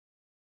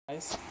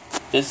Guys,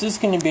 this is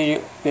going to be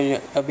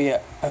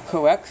a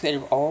collection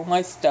of all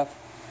my stuff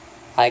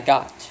I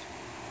got.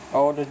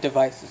 All the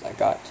devices I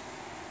got.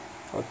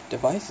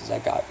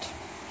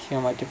 Here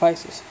are my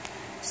devices.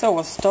 So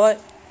we'll start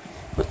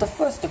with the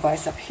first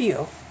device up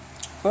here.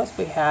 First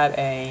we have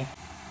a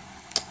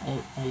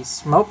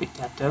smoke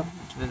detector,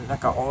 which is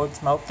like an old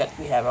smoke that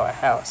we have at our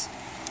house.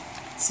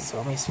 This is the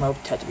only smoke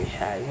detector we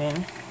have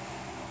in.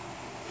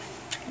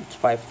 It's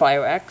by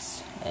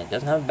FireX, and it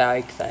doesn't have a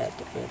battery because I have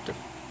to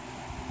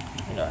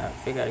I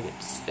figure out how to get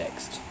this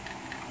fixed.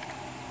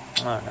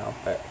 I don't know,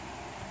 but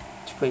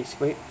it's pretty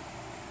sweet.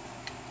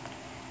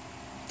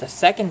 The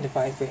second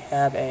device, we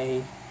have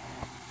a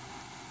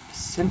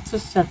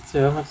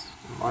sensor, what's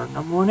the model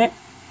number on it?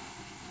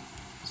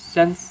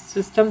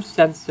 System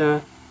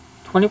sensor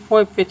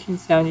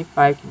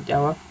 241575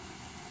 candela.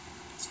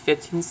 It's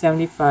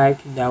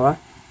 1575 candela.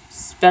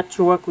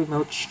 Spectral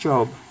remote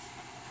strobe.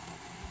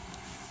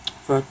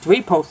 For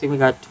 3 posting, we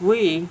got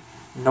 3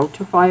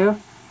 notifier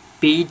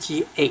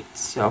BG8.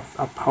 So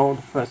I'll pull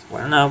the first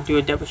one and I'll do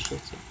a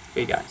demonstration for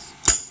you guys.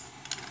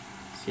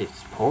 See,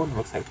 this pole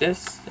looks like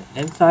this. And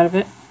inside of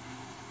it,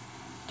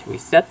 to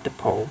reset the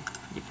pole,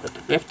 you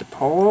lift the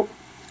pole.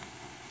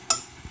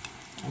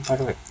 And by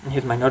the way,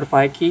 here's my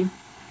notifier key.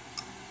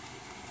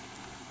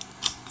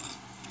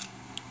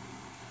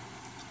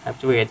 I have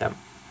 3 of them.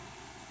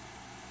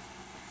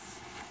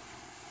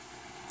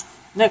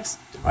 Next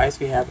device,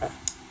 we have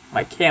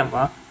my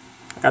camera.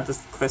 I got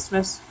this for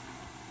Christmas.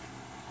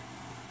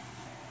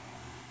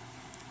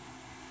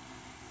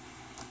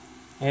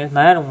 Here's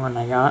my other one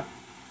I got.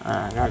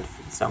 I got it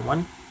from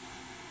someone.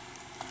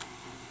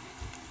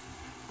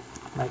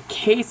 My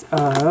case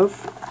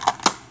of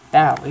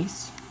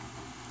batteries.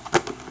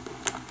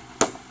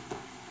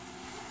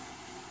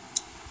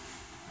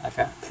 I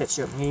got a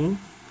picture of me,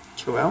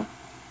 Terrell.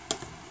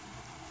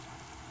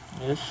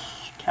 This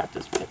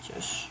cactus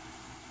pictures.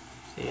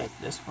 See, like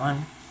this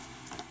one.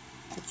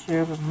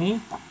 Picture of me.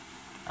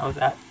 How was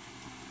that?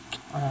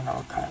 I don't know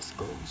what kind of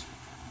schools.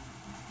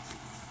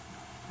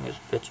 Here's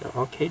a picture of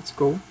arcade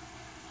school.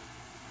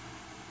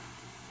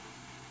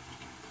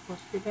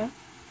 There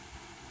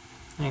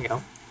you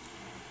go.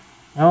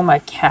 Now my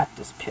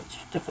cactus picture.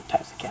 Different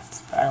types of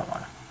cactus, but I don't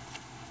want to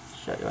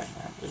show you right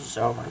now. This is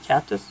all my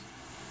cactus.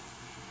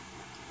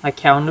 My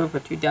calendar for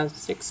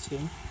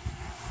 2016.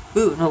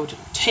 Ooh, no, the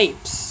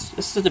tapes.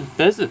 This is a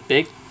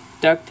big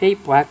duct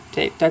tape, black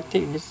tape, duct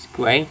tape. And this is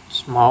gray,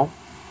 small.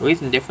 The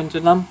reason difference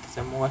with them,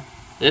 because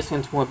this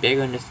one's more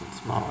bigger and this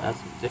one's smaller. That's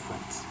the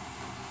difference.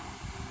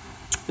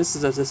 This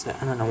is I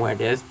don't know what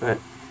it is, but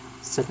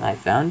it's something I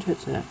found.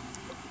 It's a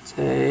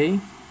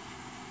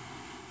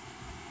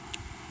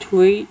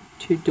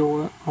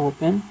 2door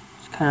open.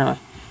 It's kind of,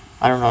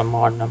 I don't know a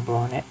model number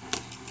on it.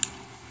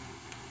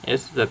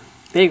 This is a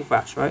big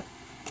flashlight.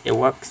 It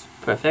works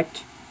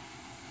perfect.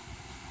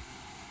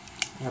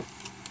 Yep.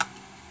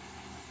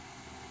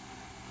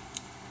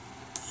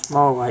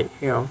 Small light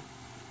here.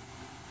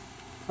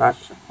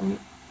 Flashlight.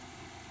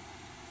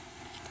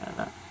 Kind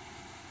of.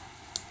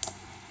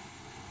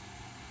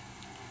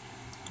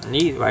 And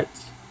these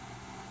lights.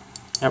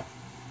 Yep.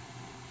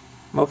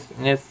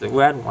 And it's the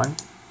red one.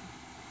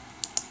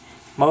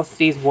 Most of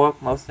these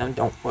work, most of them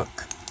don't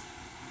work.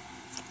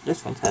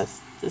 This one has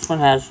some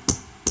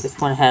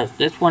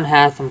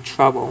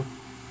trouble.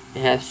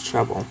 It has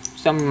trouble.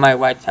 Some of my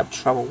lights have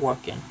trouble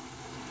working.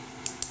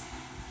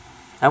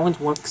 That one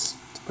works.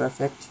 It's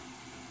perfect.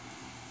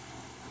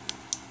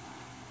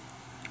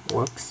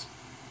 Works.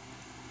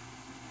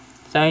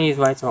 Some of these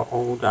lights are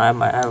old. I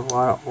have a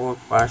lot of old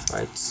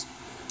flashlights.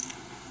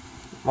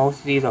 Most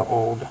of these are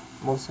old.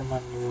 Most of them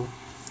are new.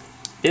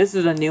 This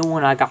is a new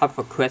one I got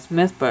for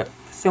Christmas, but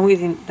for some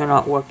reason they're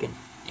not working.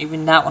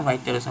 Even that one right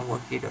there doesn't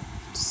work either.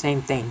 It's the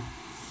same thing.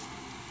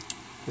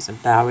 There's some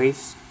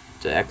batteries.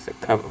 The extra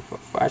cover for a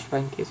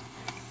flashlight in case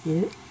you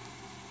need it.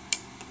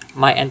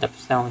 Might end up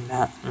selling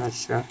that, I'm not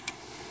sure.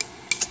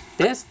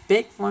 This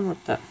big one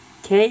with the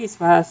case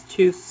has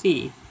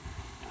 2C.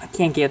 I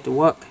can't get it to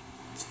work.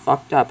 It's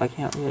fucked up. I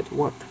can't get it to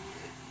work.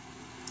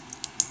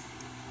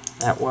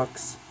 That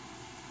works.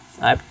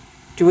 I have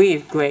 3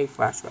 gray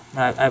flashlights.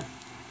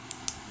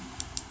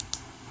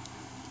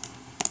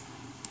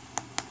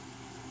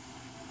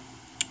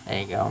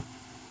 There you go.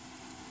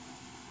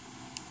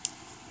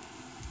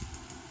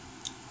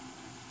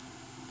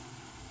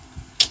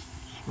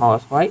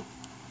 Smallest light.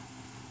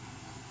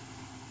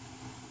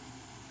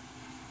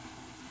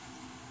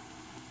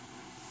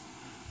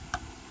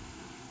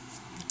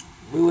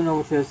 Moving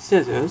over to the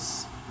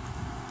scissors.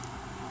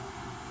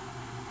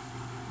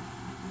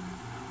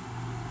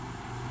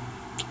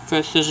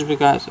 First scissors we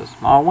got is a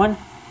small one.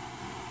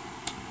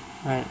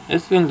 Right,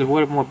 this one's a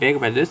little more big,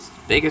 but this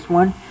biggest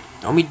one,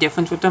 the only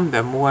difference with them,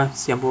 they're more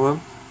simpler.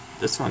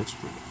 This one's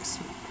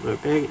really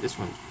big, this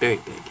one's very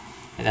big,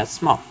 and that's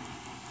small.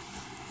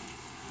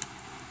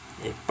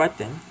 A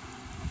button.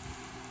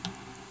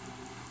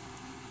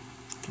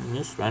 And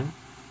this one,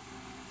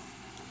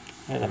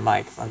 here's a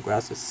mic. If I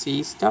grab the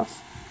C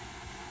stuff,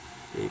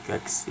 so you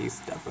can see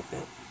stuff with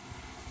it.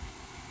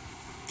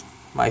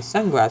 my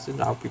sunglasses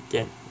I'll be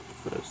getting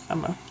for the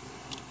summer.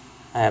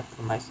 I have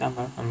for my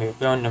summer. I'm going to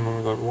film them when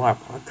we go to water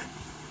park.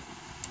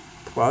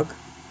 Plug.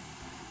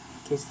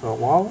 Case for a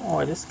wall,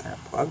 or this kind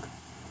of plug.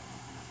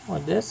 Or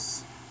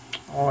this.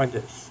 Or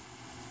this.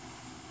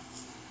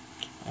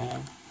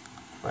 And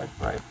red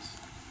lights.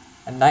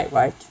 A night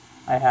light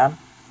I have.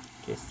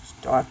 In case it's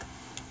dark.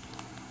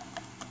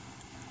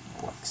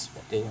 Works,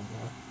 but they don't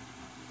know.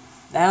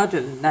 Now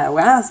to the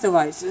last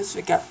devices,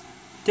 we got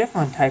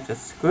different types of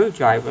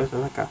screwdrivers.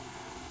 There's like a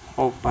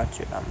whole bunch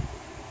of them.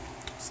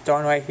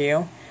 Starting right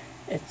here,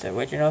 it's the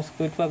original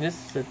screwdriver.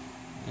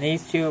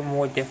 These two are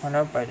more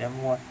different, but they're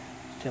more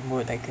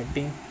similar they could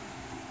be.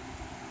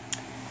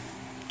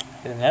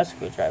 There's another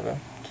screwdriver.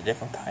 It's a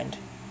different kind.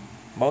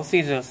 Most of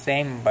these are the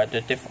same, but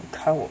they're different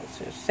colors.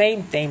 They're the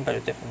same thing, but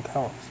they're different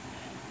colors.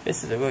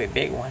 This is a really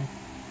big one.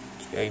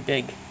 It's very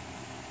big.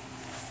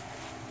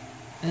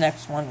 The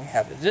next one we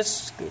have is this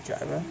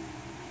screwdriver.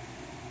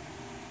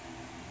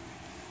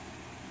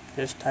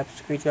 This type of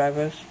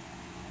screwdrivers.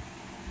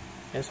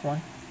 This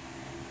one.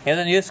 Here's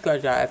a new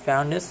screwdriver. I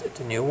found this. It's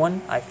a new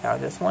one. I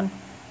found this one.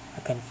 I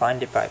couldn't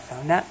find it, but I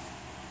found that.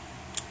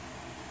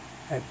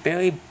 A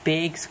very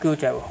big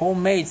screwdriver.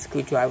 Homemade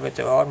screwdriver. It's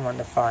a hard one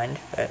to find,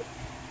 but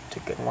it's a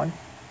good one.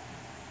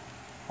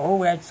 All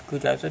red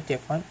screwdrivers are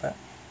different, but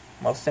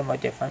most of them are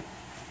different.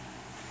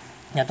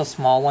 Now the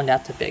small one,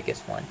 that's the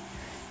biggest one.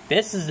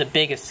 This is the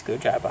biggest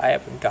screwdriver. I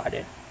haven't got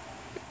it.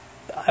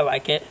 I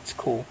like it. It's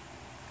cool.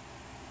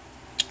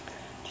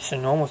 Just a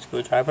normal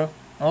screwdriver.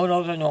 Oh,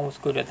 those are normal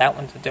screwdrivers. That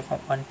one's a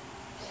different one.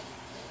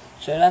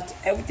 So that's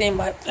everything.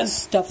 But this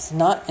stuff's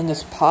not in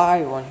this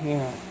pile on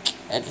here.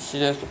 And just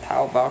there's the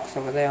power box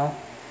over there.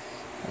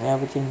 And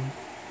everything.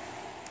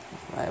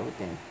 That's my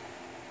everything.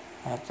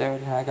 That's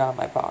everything I got in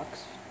my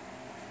box.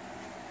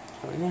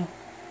 So yeah.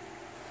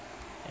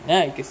 And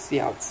now you can see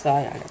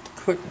outside. I got the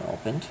curtain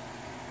opened.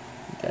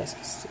 You guys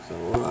can see the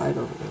light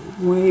over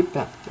there, way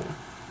back there.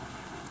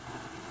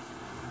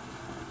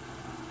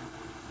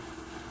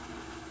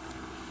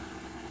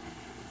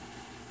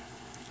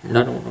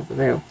 Another one over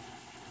there.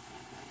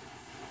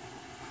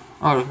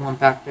 Oh, there's one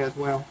back there as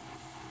well.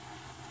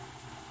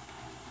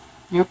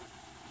 Yep.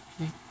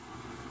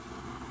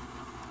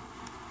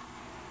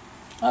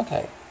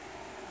 Okay.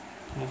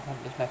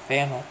 There's my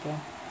fan right there.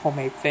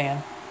 Homemade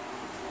fan.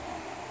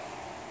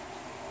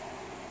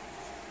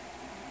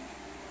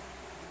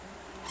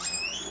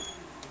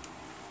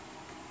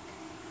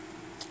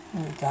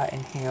 What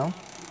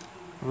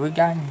we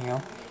got in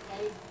here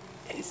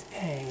is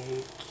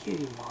a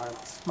kitty model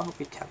smoke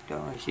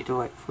detector. As you do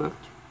like fruit.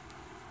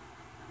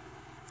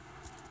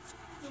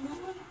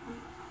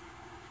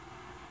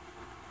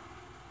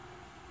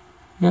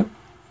 Yep.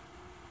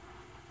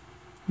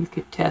 You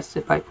could test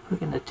it by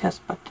clicking the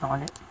test button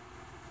on it.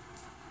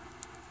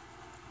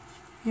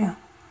 Yeah.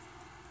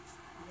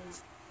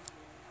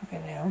 Okay,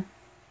 now.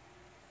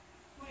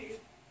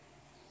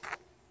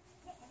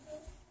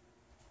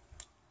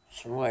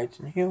 Some lights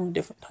in here,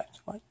 different types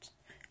of lights.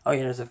 Oh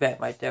yeah, there's a vent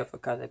right there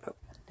because I put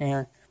one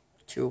there,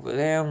 two over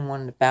there,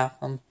 one in the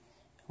bathroom,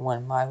 and one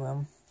in my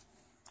room.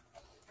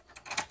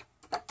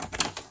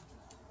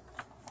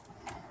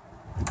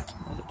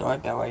 There's a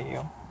doorbell right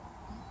here.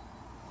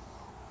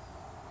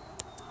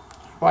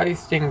 Why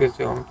single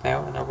zoom there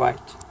on the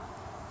right?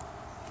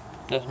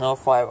 There's no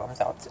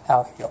firearms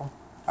out here.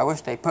 I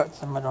wish they put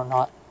some, but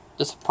not.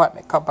 This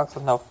apartment complex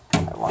with no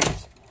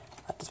firearms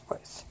at this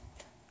place.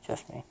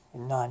 Just me,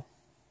 none.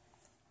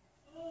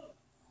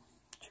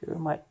 Two of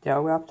my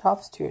Dell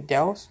laptops, two of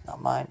Dell's, not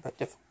mine, but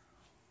different.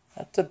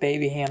 That's a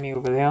baby hammy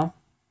over there.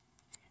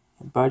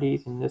 And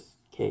Buddy's in this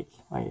cage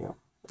right here.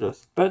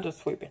 But they're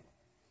sleeping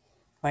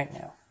right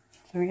now.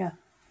 So yeah.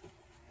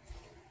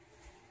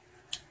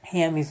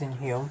 Hammy's in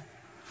here.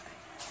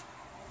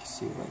 You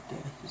see right there,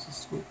 this is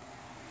sweet.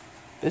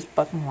 This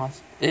button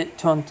it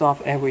turns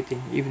off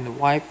everything, even the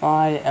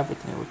Wi-Fi,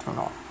 everything will turn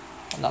off.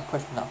 I'm not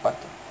pushing that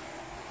button.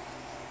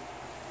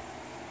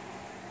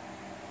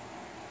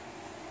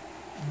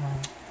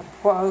 Some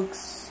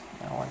plugs,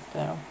 that one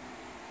there.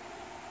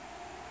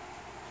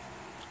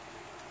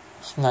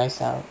 It's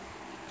nice out.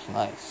 It's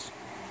nice.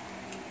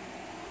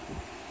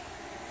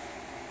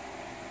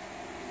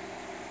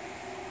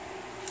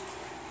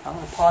 I'm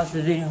gonna pause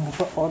the video. I'm gonna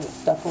put all this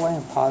stuff away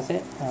and pause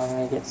it, and I'm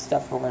gonna get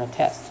stuff we're gonna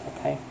test.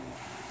 Okay.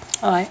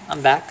 All right,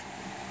 I'm back.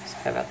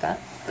 Sorry about that.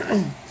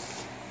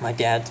 My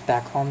dad's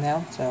back home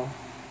now, so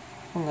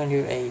I'm gonna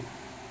do a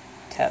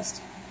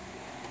test.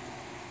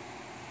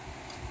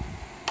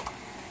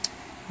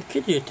 I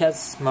could do a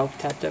test smoke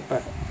detector,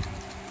 but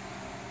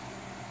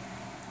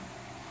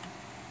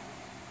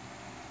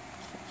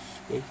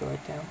speaker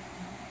right there.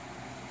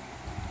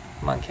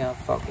 Come on, can I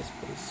focus,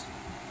 please?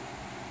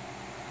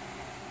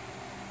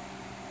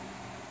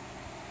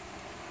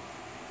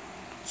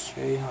 It's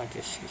really hard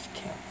to see if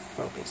can't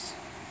focus.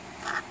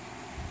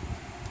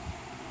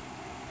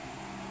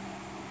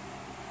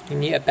 You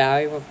need a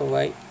battery with a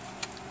light.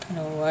 Kind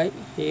of light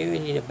here. You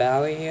need a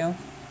battery here.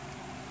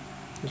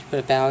 Just put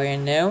a battery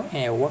in there and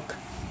it'll work.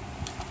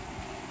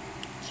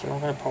 So I'm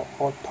gonna put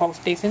all 12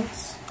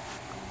 stations.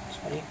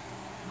 So See?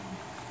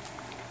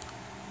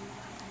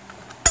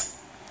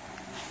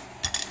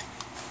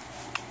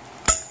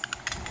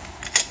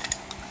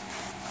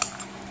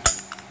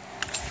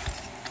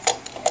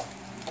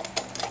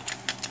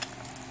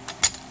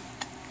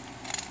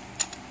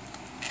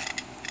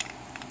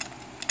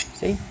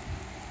 See?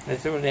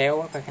 This is what they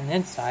look like on the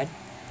inside.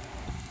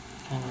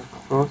 And we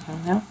close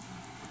them now.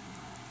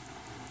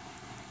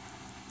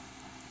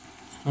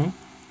 See?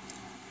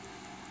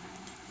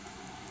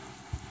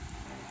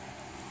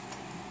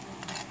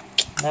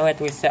 Now we have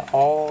to reset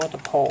all the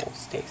pole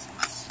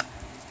stations.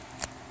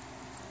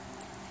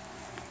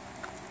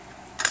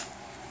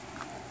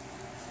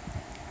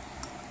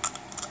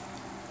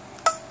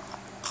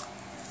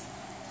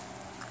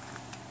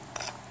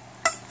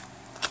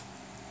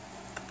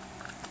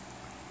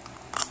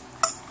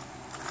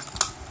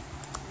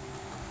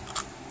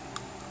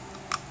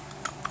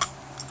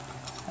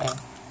 And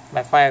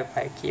my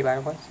firefighter key, by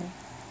the way. See?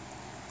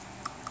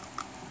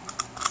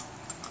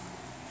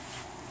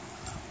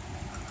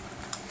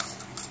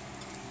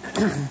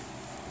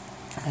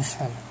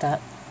 Sorry about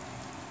that.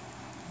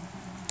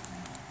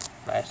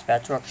 My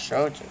spatula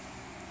showed you.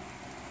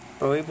 I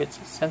believe it's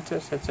a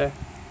Centus. It's a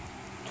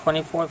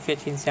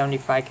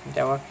 24-1575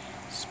 Candela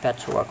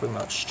spatula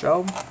remote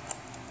strobe.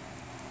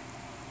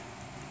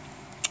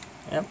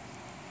 Yep.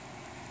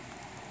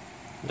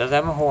 It does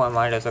have a hole in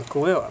mine. There's a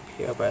grill up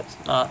here, but it's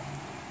not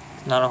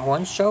a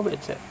horn strobe.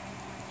 It's a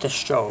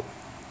strobe.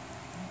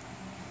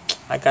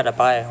 I gotta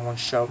buy a horn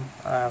strobe.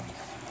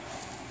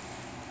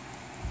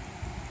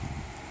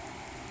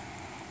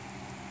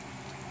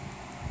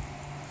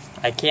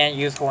 I can't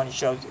use horn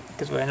strobes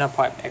because we're in an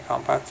apartment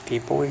complex.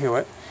 People will hear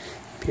it.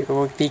 People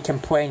will be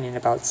complaining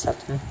about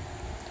something.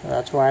 So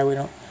that's why we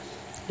don't.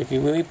 If you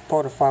really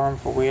pull the firearm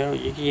for real,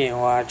 you get in a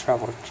lot of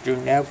trouble. You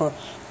never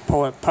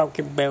pull a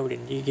pumpkin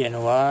building, you get in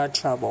a lot of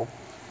trouble.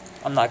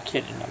 I'm not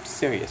kidding. I'm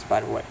serious,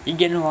 by the way. You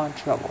get in a lot of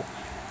trouble.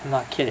 I'm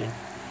not kidding.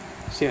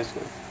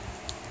 Seriously.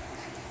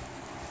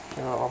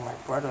 Here are all my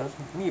brothers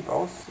and me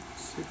both.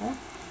 See that?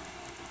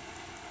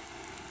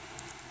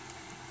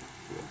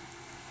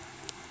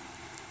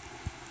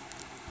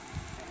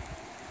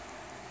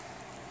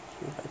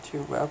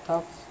 2x2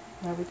 laptops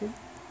and everything.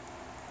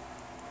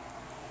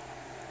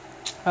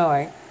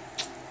 Alright.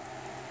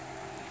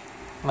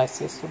 My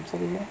systems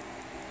over here.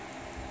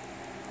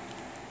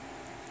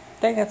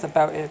 I think that's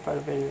about it for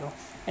the video.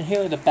 And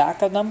here are the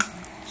back of them.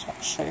 So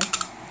I'll show you.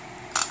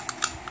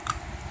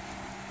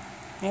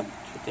 Yep,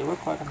 that's what they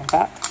look like on the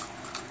back.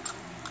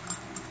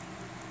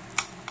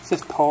 It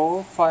says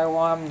Pole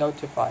Firearm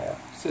Notifier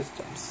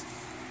Systems.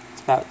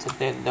 It's about to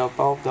they'll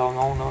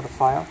all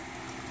notify.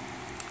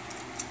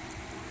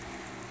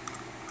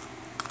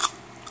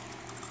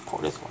 Pull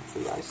this one for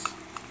you guys.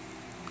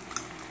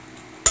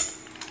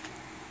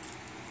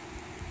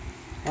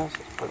 Let's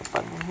just put a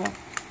button in here.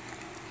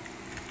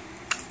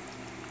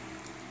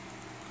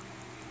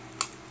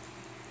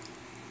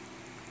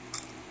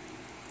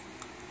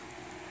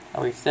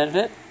 And we've set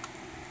it.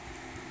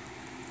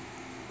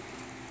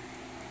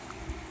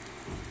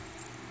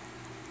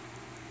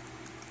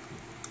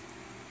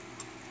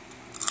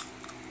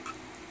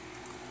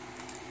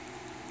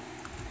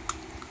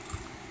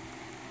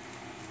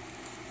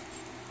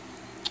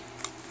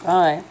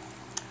 Alright.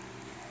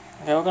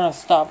 Okay, we're gonna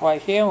stop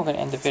right here. We're gonna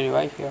end the video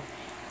right here.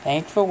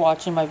 Thanks for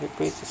watching my video.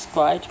 Please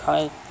subscribe.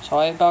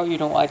 Sorry about you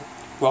don't like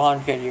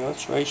long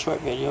videos, very short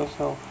videos.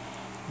 So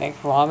make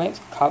comments,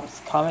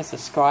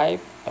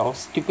 subscribe. Those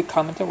stupid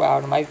comments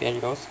around in my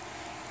videos.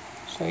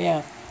 So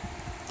yeah,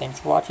 thanks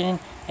for watching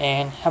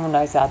and have a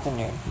nice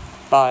afternoon.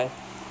 Bye.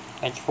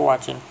 Thanks for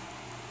watching.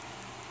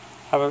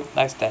 Have a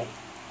nice day.